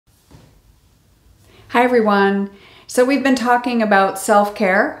Hi everyone. So we've been talking about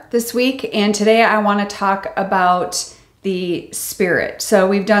self-care this week, and today I want to talk about the spirit. So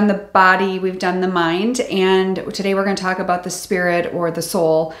we've done the body, we've done the mind, and today we're going to talk about the spirit or the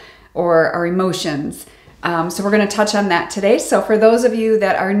soul or our emotions. So we're going to touch on that today. So for those of you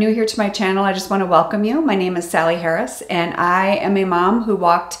that are new here to my channel, I just want to welcome you. My name is Sally Harris, and I am a mom who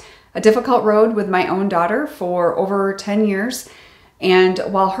walked a difficult road with my own daughter for over 10 years. And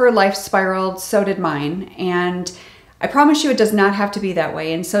while her life spiraled, so did mine. And I promise you it does not have to be that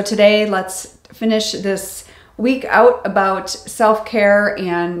way. And so today, let's finish this week out about self-care,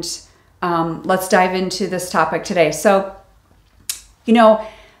 and let's dive into this topic today. So, you know,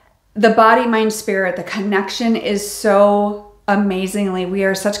 the body, mind, spirit, the connection is so amazingly, we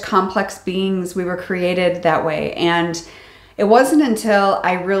are such complex beings. We were created that way. And it wasn't until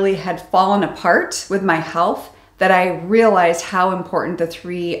I really had fallen apart with my health that I realized how important the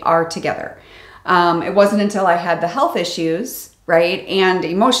three are together. It wasn't until I had the health issues, right, and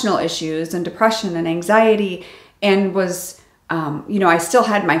emotional issues and depression and anxiety, and was, I still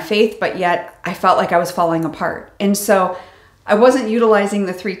had my faith, but yet I felt like I was falling apart. And so I wasn't utilizing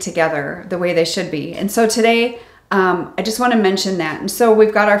the three together the way they should be. And so today, I just want to mention that. And so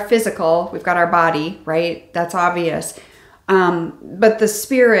we've got our physical, we've got our body, right? That's obvious. But the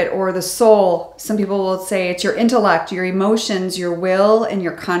spirit or the soul, some people will say it's your intellect, your emotions, your will, and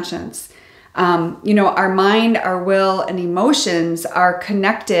your conscience. Our mind, our will, and emotions are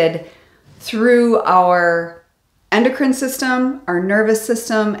connected through our endocrine system, our nervous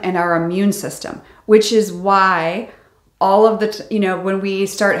system, and our immune system, which is why all of the, when we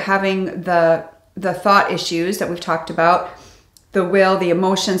start having the thought issues that we've talked about, the will, the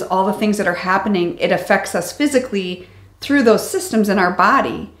emotions, all the things that are happening, it affects us physically through those systems in our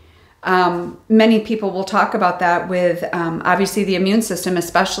body. Many people will talk about that with obviously the immune system,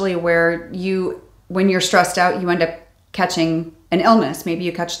 especially where when you're stressed out, you end up catching an illness. Maybe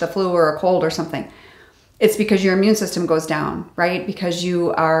you catch the flu or a cold or something. It's because your immune system goes down, right? Because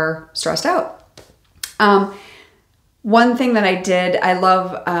you are stressed out. One thing that I did, I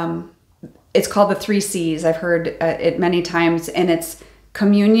love, it's called the 3 C's. I've heard it many times, and it's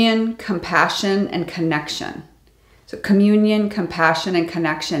communion, compassion, and connection. So communion, compassion, and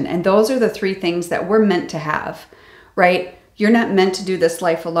connection. And those are the 3 things that we're meant to have, right? You're not meant to do this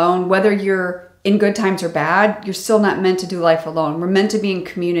life alone. Whether you're in good times or bad, you're still not meant to do life alone. We're meant to be in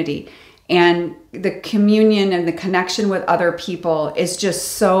community. And the communion and the connection with other people is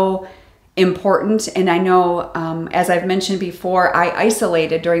just so important. And I know, as I've mentioned before, I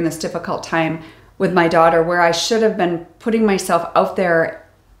isolated during this difficult time with my daughter, where I should have been putting myself out there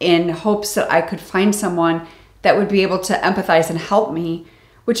in hopes that I could find someone that would be able to empathize and help me,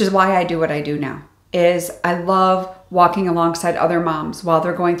 which is why I do what I do now. Is I love walking alongside other moms while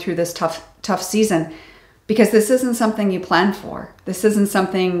they're going through this tough season, because this isn't something you plan for. This isn't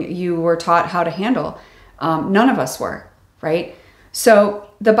something you were taught how to handle. None of us were, right? So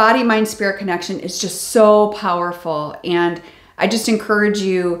the body, mind, spirit connection is just so powerful. And I just encourage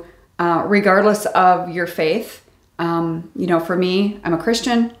you, regardless of your faith, for me, I'm a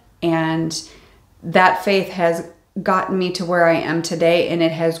Christian, and that faith has gotten me to where I am today, and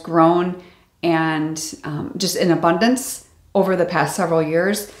it has grown and just in abundance over the past several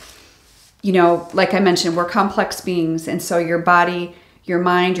years. Like I mentioned, we're complex beings, and so your body, your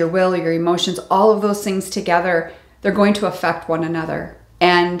mind, your will, your emotions, all of those things together, they're going to affect one another.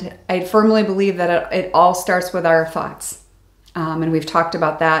 And I firmly believe that it all starts with our thoughts. And we've talked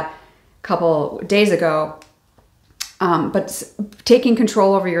about that a couple days ago. But taking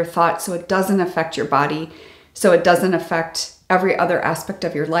control over your thoughts so it doesn't affect your body, so it doesn't affect every other aspect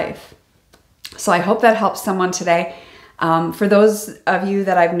of your life. So I hope that helps someone today. For those of you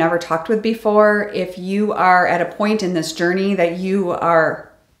that I've never talked with before, if you are at a point in this journey that you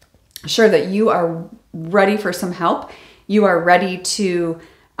are sure that you are ready for some help, you are ready to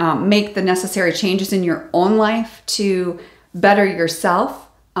make the necessary changes in your own life to better yourself,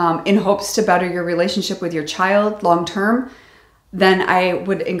 in hopes to better your relationship with your child long-term, then I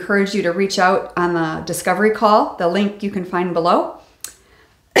would encourage you to reach out on the discovery call. The link you can find below.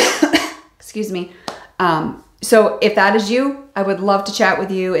 Excuse me. So if that is you, I would love to chat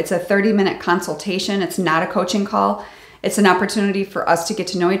with you. It's a 30-minute consultation. It's not a coaching call. It's an opportunity for us to get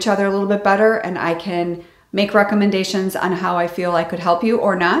to know each other a little bit better, and I can make recommendations on how I feel I could help you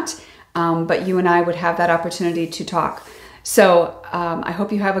or not. But you and I would have that opportunity to talk. So I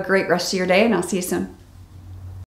hope you have a great rest of your day, and I'll see you soon.